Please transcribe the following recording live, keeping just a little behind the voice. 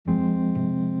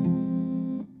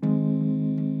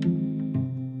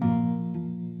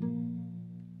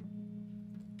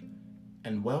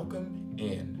and welcome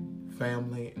in,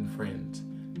 family and friends,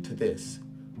 to this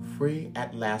Free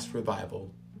at Last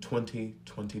Revival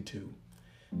 2022.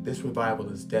 This revival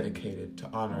is dedicated to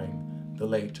honoring the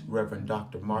late Reverend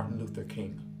Dr. Martin Luther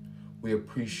King. We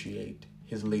appreciate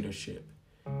his leadership,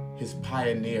 his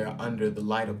pioneer under the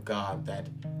light of God, that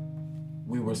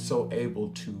we were so able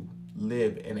to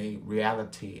live in a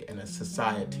reality and a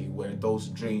society where those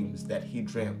dreams that he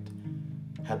dreamt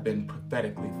have been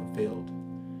prophetically fulfilled.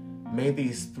 May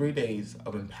these 3 days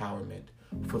of empowerment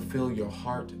fulfill your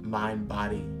heart, mind,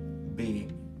 body,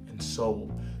 being, and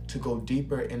soul to go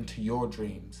deeper into your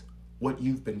dreams, what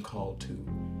you've been called to,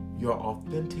 your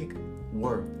authentic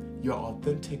worth, your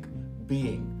authentic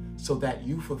being, so that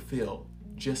you fulfill,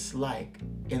 just like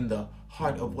in the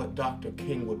heart of what Dr.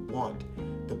 King would want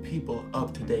the people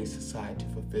of today's society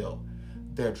to fulfill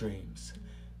their dreams.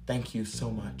 Thank you so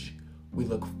much. We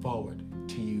look forward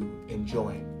to you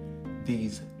enjoying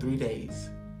these 3 days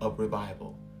of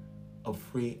revival, of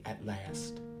Free at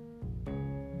Last.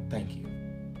 Thank you.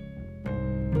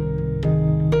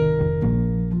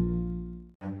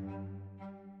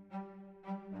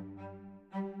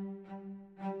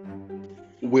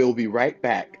 We'll be right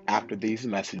back after these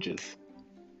messages.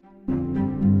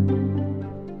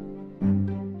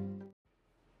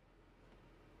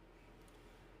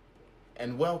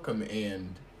 And welcome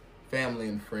in, family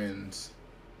and friends,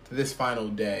 to this final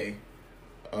day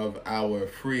of our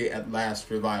Free at Last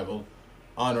revival,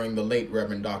 honoring the late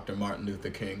Reverend Dr. Martin Luther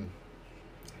King.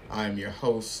 I am your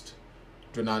host,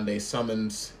 Drenande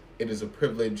Summons. It is a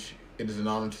privilege, it is an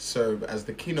honor to serve as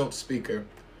the keynote speaker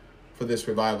for this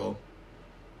revival,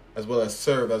 as well as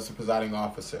serve as the presiding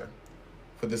officer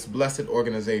for this blessed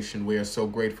organization we are so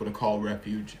grateful to call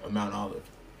Refuge of Mount Olive.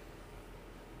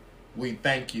 We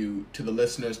thank you to the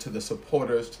listeners, to the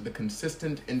supporters, to the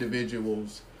consistent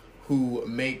individuals who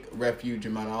make Refuge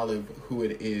of Mount Olive who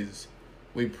it is.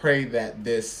 We pray that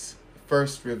this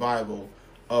first revival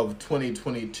of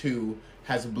 2022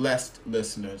 has blessed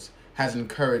listeners, has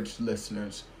encouraged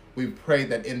listeners. We pray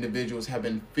that individuals have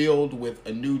been filled with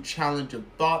a new challenge of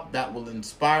thought that will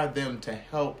inspire them to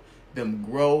help them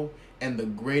grow in the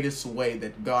greatest way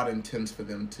that God intends for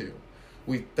them to.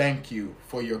 We thank you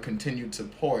for your continued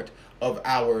support of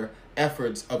our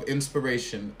efforts of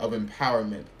inspiration, of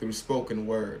empowerment through spoken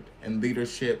word and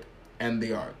leadership and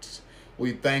the arts.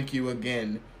 We thank you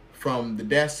again from the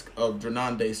desk of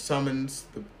Drenande Summons,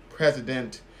 the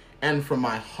president, and from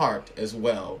my heart as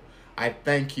well. I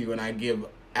thank you and I give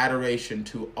adoration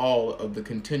to all of the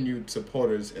continued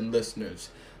supporters and listeners.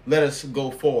 Let us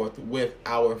go forth with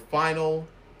our final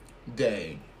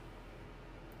day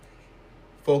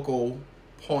focal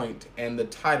point, and the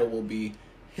title will be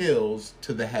Hills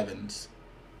to the Heavens.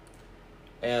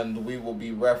 And we will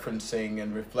be referencing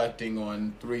and reflecting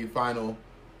on 3 final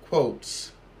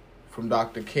quotes from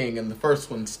Dr. King. And the first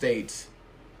one states,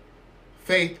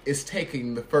 "Faith is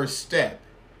taking the first step,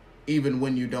 even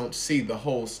when you don't see the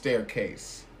whole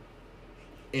staircase."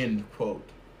 End quote.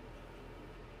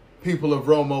 People of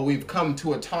Romo, we've come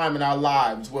to a time in our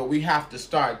lives where we have to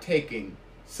start taking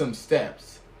some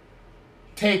steps,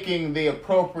 taking the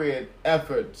appropriate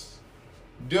efforts,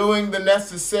 doing the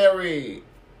necessary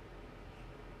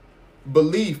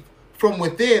belief from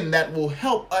within that will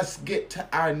help us get to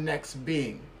our next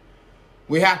being.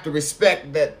 We have to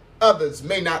respect that others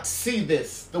may not see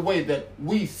this the way that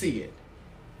we see it.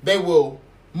 They will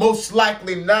most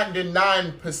likely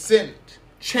 99%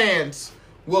 chance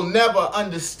will never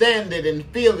understand it and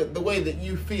feel it the way that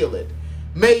you feel it.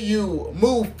 May you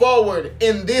move forward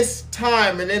in this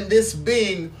time and in this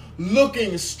being,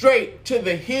 looking straight to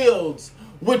the hills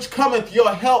which cometh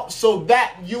your help, so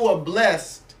that you are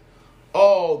blessed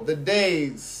all the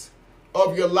days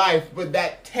of your life. But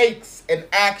that takes an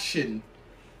action,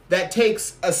 that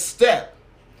takes a step.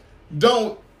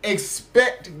 Don't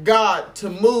expect God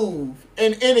to move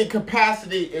in any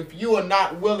capacity if you are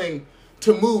not willing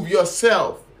to move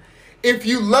yourself. If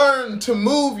you learn to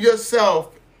move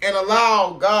yourself and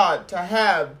allow God to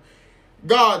have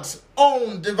God's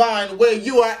own divine way,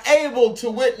 you are able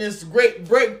to witness great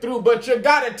breakthrough. But you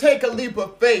got to take a leap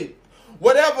of faith.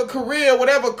 Whatever career,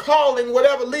 whatever calling,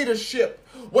 whatever leadership,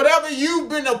 whatever you've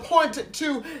been appointed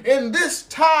to in this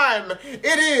time,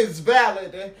 it is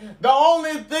valid. The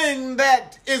only thing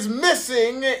that is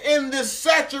missing in this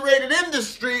saturated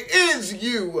industry is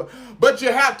you. But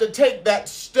you have to take that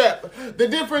step. The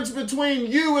difference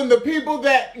between you and the people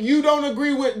that you don't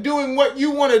agree with doing what you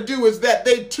want to do is that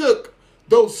they took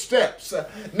those steps.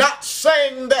 Not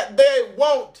saying that they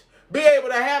won't be able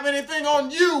to have anything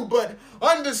on you, but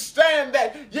understand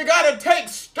that you got to take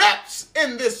steps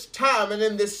in this time and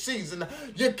in this season.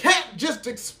 You can't just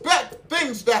expect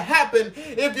things to happen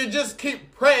if you just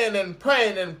keep praying and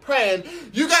praying and praying.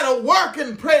 You got to work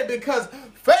and pray, because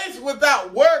faith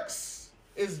without works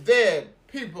is dead.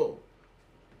 People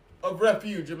of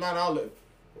Refuge in Mount Olive,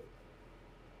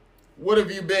 what have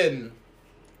you been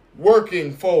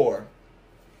working for?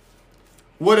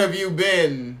 What have you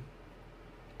been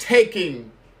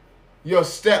taking your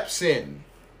steps in?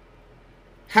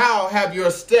 How have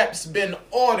your steps been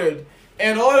ordered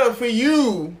in order for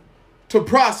you to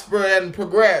prosper and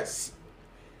progress?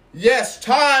 Yes,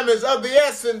 time is of the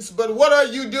essence, but what are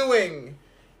you doing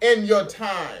in your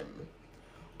time?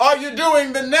 Are you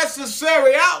doing the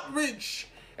necessary outreach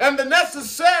and the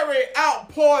necessary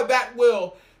outpour that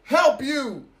will help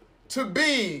you to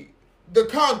be the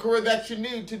conqueror that you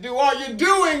need to do? Are you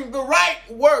doing the right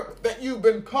work that you've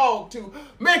been called to?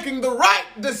 Making the right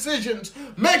decisions,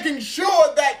 making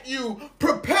sure that you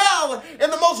propel in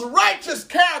the most righteous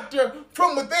character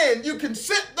from within. You can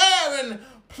sit there and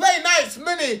play nice.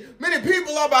 Many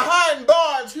people are behind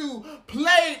bars who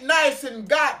played nice and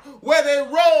got where they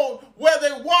rolled, where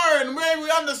they were. And may we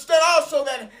understand also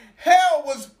that hell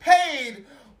was paid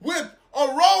with a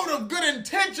road of good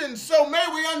intentions. So may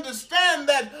we understand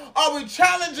that, are we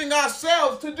challenging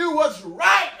ourselves to do what's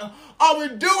right? Are we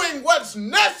doing what's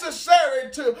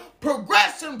necessary to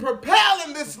progress and propel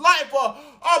in this life? Or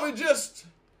are we just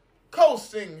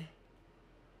coasting?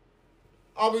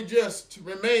 Are we just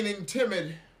remaining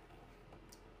timid?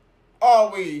 Are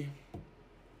we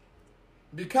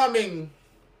becoming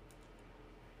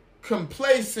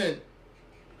complacent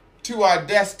to our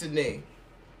destiny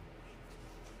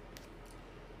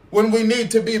when we need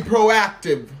to be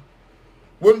proactive,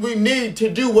 when we need to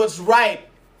do what's right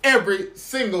every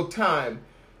single time,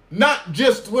 not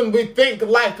just when we think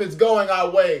life is going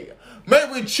our way? May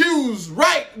we choose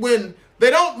right when they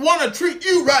don't want to treat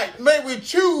you right. May we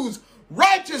choose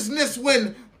righteousness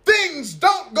when things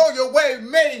don't go your way.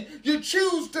 May you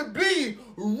choose to be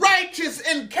righteous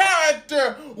in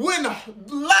character when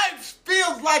life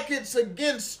feels like it's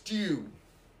against you.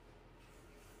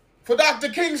 For Dr.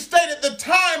 King stated, the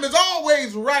time is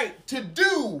always right to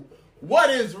do what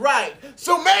is right.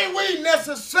 So may we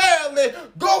necessarily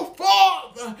go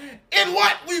forth in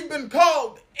what we've been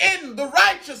called in the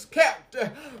righteous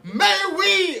character. May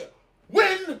we,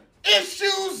 when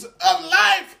issues of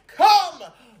life come,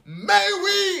 may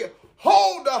we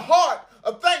hold a heart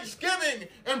of thanksgiving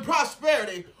and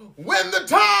prosperity. When the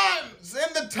times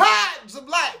and the tides of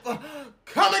life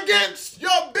come against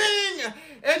your being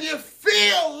and you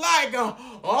feel like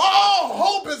all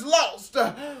hope is lost,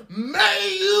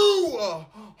 may you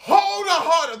hold a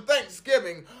heart of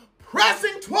thanksgiving,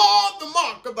 pressing toward the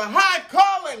mark of the high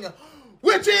calling,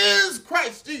 which is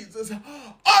Christ Jesus.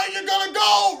 Are you going to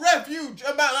go, Refuge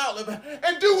of Mount Olive,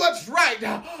 and do what's right?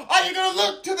 Are you going to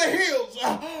look to the hills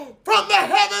from the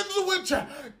heavens, which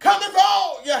cometh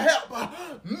all your help?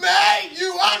 May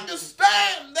you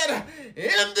understand that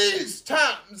in these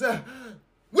times,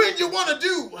 when you want to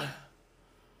do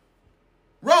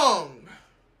wrong,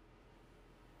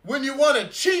 when you want to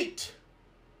cheat,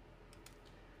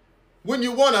 when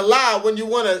you want to lie, when you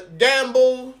want to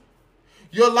gamble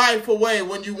your life away,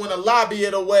 when you want to lobby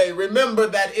it away, remember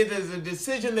that it is a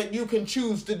decision that you can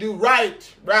choose to do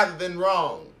right rather than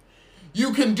wrong.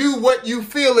 You can do what you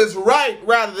feel is right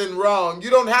rather than wrong. You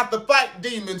don't have to fight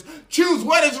demons. Choose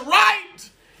what is right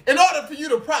in order for you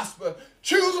to prosper.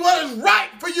 Choose what is right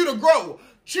for you to grow.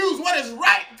 Choose what is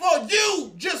right for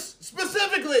you, just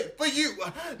specifically for you.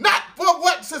 Not for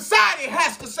what society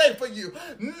has to say for you.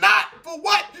 Not for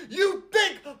what you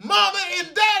think mama and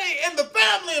daddy and the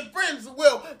family and friends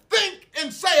will think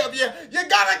and say of you. You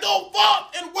gotta go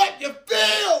forth in what you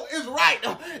feel is right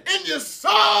in your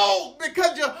soul,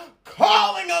 because your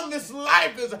calling on this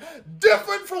life is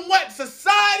different from what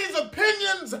society's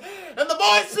opinions and the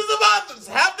voices of others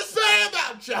have to say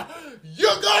about you.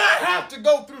 You're gonna have to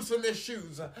go through some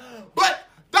issues. But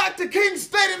Dr. King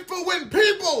stated, for when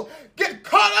people get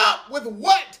caught up with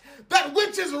that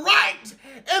which is right,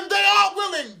 and they are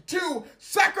willing to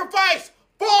sacrifice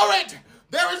for it,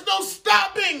 there is no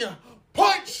stopping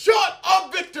point short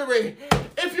of victory.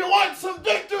 If you want some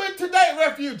victory today,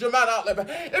 Refuge of Mount Olive.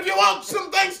 If you want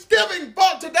some thanksgiving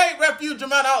for today, Refuge of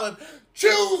Mount Olive,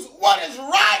 choose what is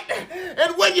right.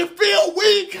 And when you feel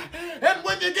weak and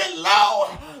when you get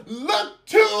low, look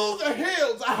to the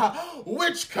hills. hills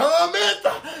which cometh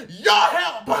your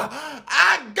help.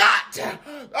 I got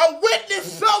a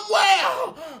witness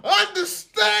somewhere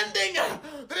understanding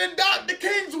that in Dr.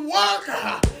 King's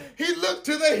work, he looked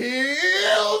to the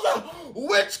hills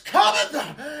which cometh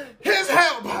his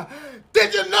help.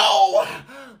 Did you know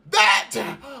that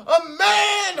a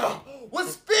man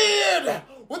was feared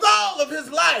with all of his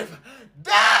life,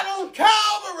 died on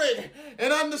Calvary,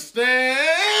 and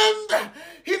understand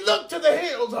he looked to the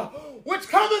hills which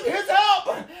cometh his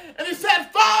help, and he said,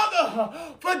 Father,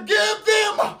 forgive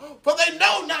them, for they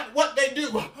know not what they do.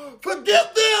 Forgive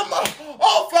them,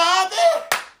 oh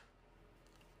Father.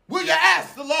 Will you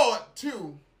ask the Lord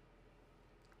to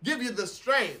give you the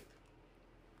strength?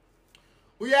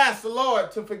 Will you ask the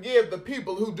Lord to forgive the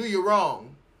people who do you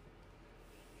wrong?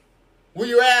 Will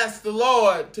you ask the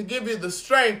Lord to give you the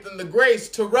strength and the grace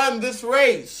to run this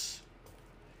race?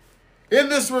 In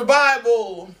this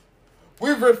revival,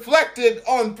 we've reflected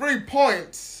on 3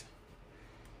 points,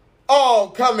 all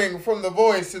coming from the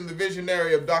voice and the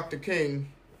visionary of Dr.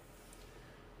 King.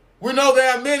 We know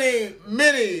there are many,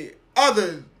 many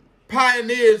other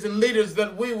pioneers and leaders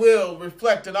that we will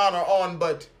reflect and honor on,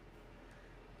 but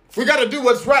we got to do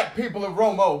what's right, people of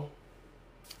Romo.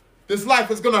 This life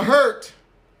is going to hurt.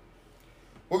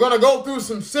 We're going to go through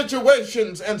some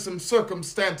situations and some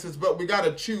circumstances, but we got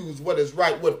to choose what is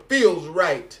right, what feels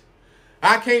right.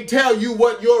 I can't tell you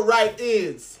what your right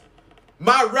is.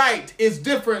 My right is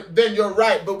different than your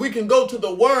right, but we can go to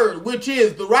the word, which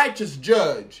is the righteous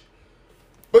judge.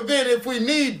 But then if we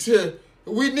need to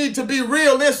be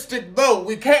realistic, though.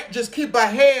 We can't just keep our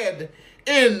head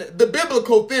in the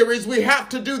biblical theories. We have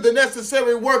to do the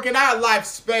necessary work in our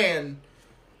lifespan.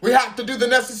 We have to do the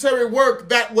necessary work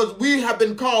that we have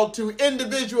been called to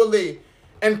individually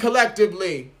and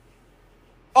collectively.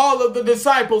 All of the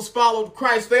disciples followed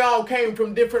Christ. They all came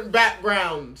from different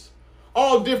backgrounds,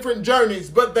 all different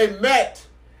journeys, but they met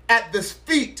at the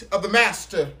feet of the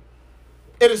Master.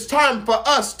 It is time for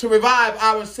us to revive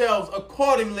ourselves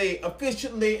accordingly,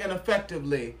 efficiently, and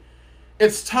effectively.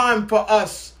 It's time for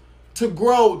us to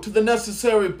grow to the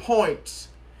necessary points.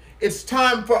 It's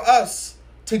time for us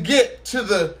to get to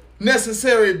the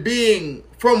necessary being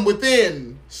from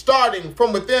within, starting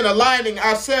from within, aligning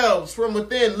ourselves from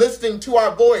within, listening to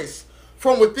our voice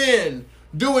from within,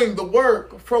 doing the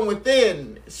work from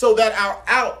within so that our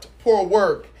outpour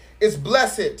work is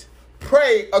blessed.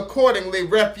 Pray accordingly,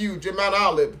 Refuge in Mount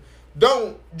Olive.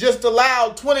 Don't just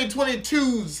allow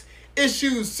 2022's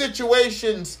issues,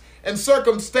 situations, and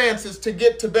circumstances to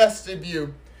get the best of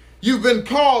you. You've been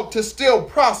called to still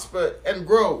prosper and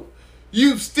grow.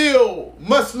 You still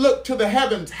must look to the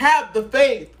heavens, have the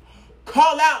faith,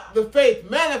 call out the faith,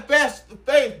 manifest the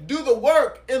faith, do the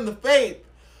work in the faith,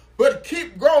 but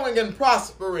keep growing and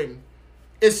prospering.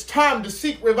 It's time to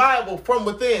seek revival from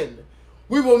within.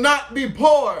 We will not be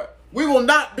poor. We will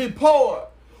not be poor.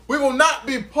 We will not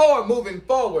be poor moving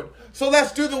forward. So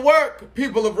let's do the work,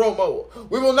 people of Romo.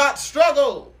 We will not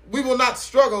struggle. We will not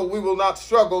struggle. We will not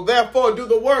struggle. Therefore, do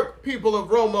the work, people of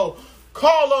Romo.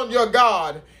 Call on your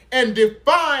God and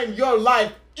define your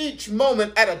life each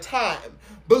moment at a time.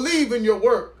 Believe in your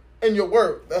work and your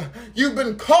work. You've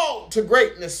been called to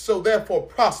greatness, so therefore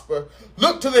prosper.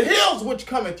 Look to the hills which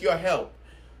cometh your help,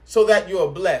 so that you are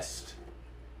blessed.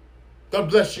 God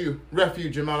bless you,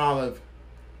 Refuge in Mount Olive.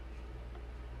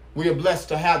 We are blessed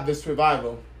to have this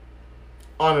revival,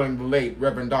 honoring the late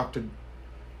Reverend Dr.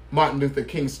 Martin Luther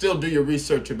King. Still do your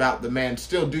research about the man.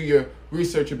 Still do your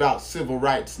research about civil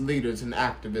rights leaders and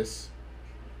activists.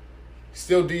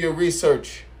 Still do your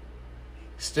research.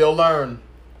 Still learn.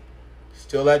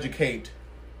 Still educate.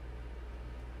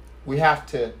 We have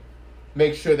to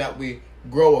make sure that we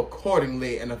grow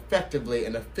accordingly and effectively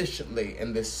and efficiently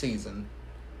in this season.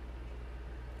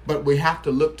 But we have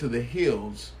to look to the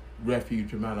hills,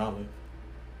 Refuge in Mount Olive.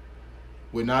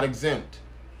 We're not exempt.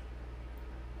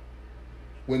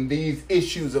 When these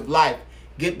issues of life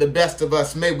get the best of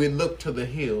us, may we look to the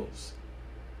hills.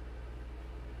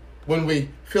 When we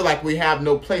feel like we have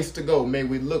no place to go, may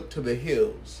we look to the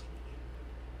hills.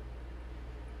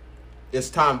 It's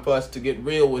time for us to get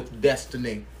real with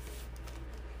destiny,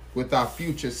 with our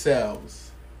future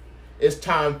selves. It's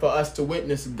time for us to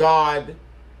witness God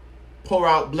pour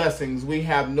out blessings we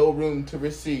have no room to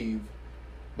receive,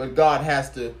 but God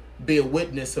has to be a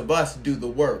witness of us do the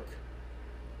work.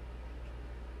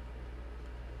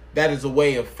 That is a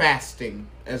way of fasting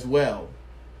as well.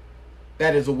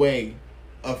 That is a way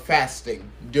of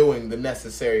fasting, doing the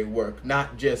necessary work,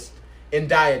 not just in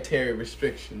dietary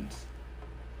restrictions.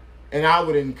 And I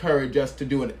would encourage us to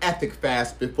do an ethic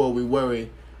fast before we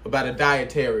worry about a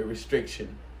dietary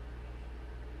restriction.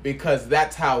 because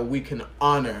that's how we can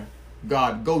honor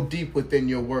God. Go deep within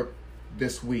your work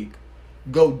this week.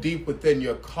 Go deep within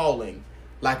your calling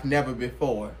like never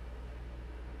before.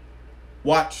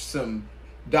 Watch some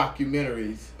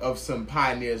documentaries of some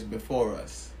pioneers before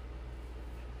us.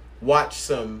 Watch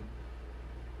some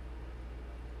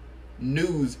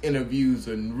news interviews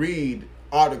and read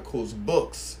articles,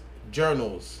 books,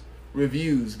 journals,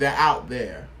 reviews. They're out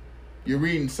there. You're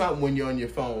reading something when you're on your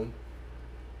phone.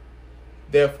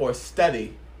 Therefore,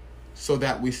 study so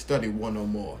that we study one or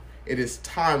more. It is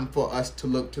time for us to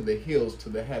look to the hills, to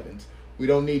the heavens. We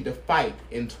don't need to fight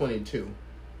in 22.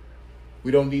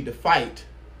 We don't need to fight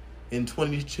in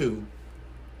 22.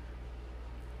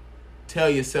 Tell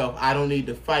yourself, I don't need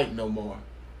to fight no more.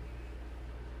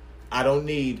 I don't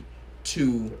need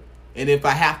to, and if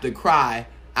I have to cry,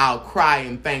 I'll cry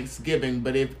in thanksgiving.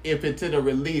 But if it's in a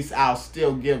release, I'll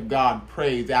still give God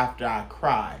praise after I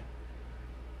cry.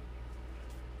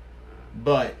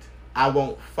 But I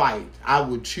won't fight. I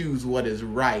will choose what is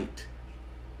right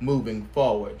moving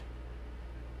forward.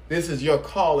 This is your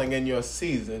calling and your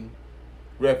season,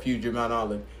 Refuge of Mount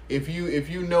Olive. If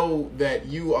you know that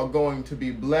you are going to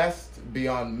be blessed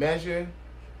beyond measure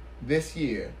this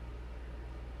year,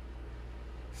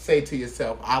 say to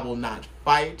yourself, I will not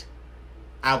fight.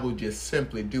 I will just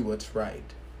simply do what's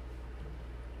right.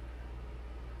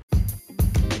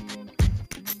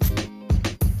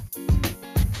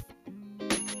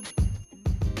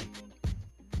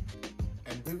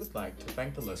 And we would like to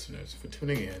thank the listeners for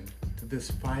tuning in to this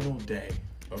final day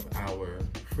of our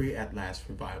Free at Last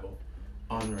revival,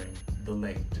 honoring the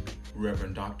late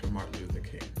Reverend Dr. Martin Luther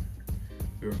King.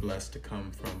 We were blessed to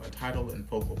come from a title and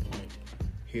focal point,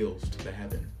 Hills to the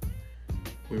Heaven.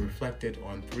 We reflected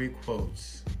on 3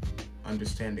 quotes,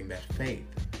 understanding that faith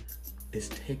is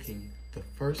taking the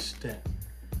first step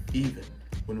even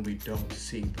when we don't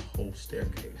see the whole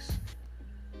staircase.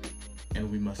 And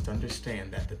we must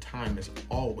understand that the time is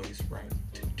always right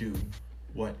to do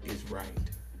what is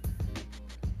right.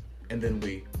 And then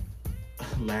we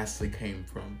lastly came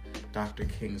from Dr.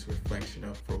 King's reflection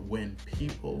of, for when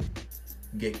people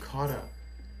get caught up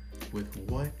with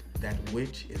that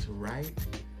which is right,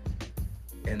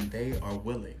 and they are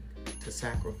willing to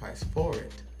sacrifice for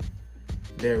it,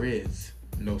 there is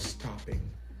no stopping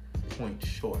point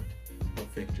short of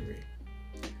victory.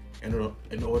 And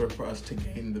in order for us to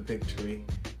gain the victory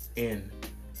in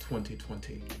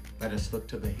 2020, let us look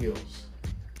to the hills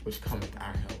which cometh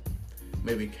our help.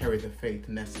 May we carry the faith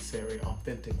necessary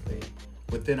authentically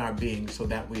within our being so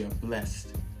that we are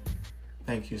blessed.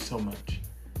 Thank you so much.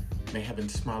 May heaven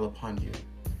smile upon you.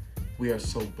 We are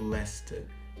so blessed to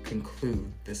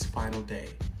conclude this final day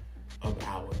of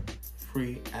our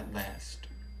Free at Last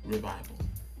revival.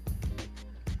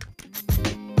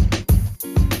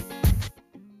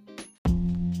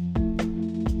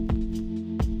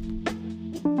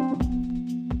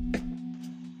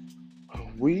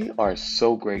 We are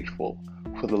so grateful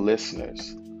for the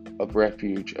listeners of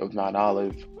Refuge of Mount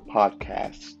Olive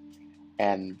podcast,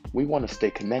 and we want to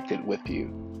stay connected with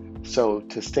you. So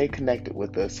to stay connected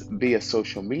with us via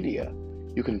social media,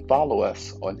 you can follow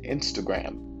us on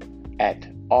Instagram at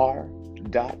r.o.m.o__.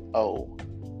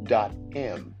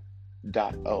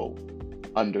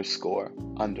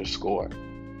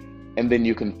 And then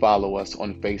you can follow us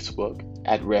on Facebook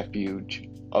at Refuge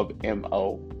of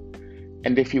MO.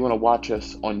 And if you want to watch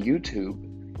us on YouTube,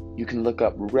 you can look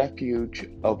up Refuge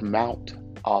of Mount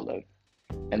Olive,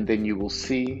 and then you will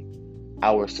see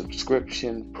our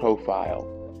subscription profile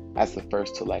as the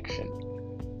first selection.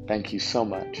 Thank you so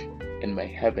much, and may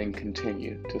heaven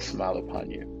continue to smile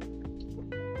upon you.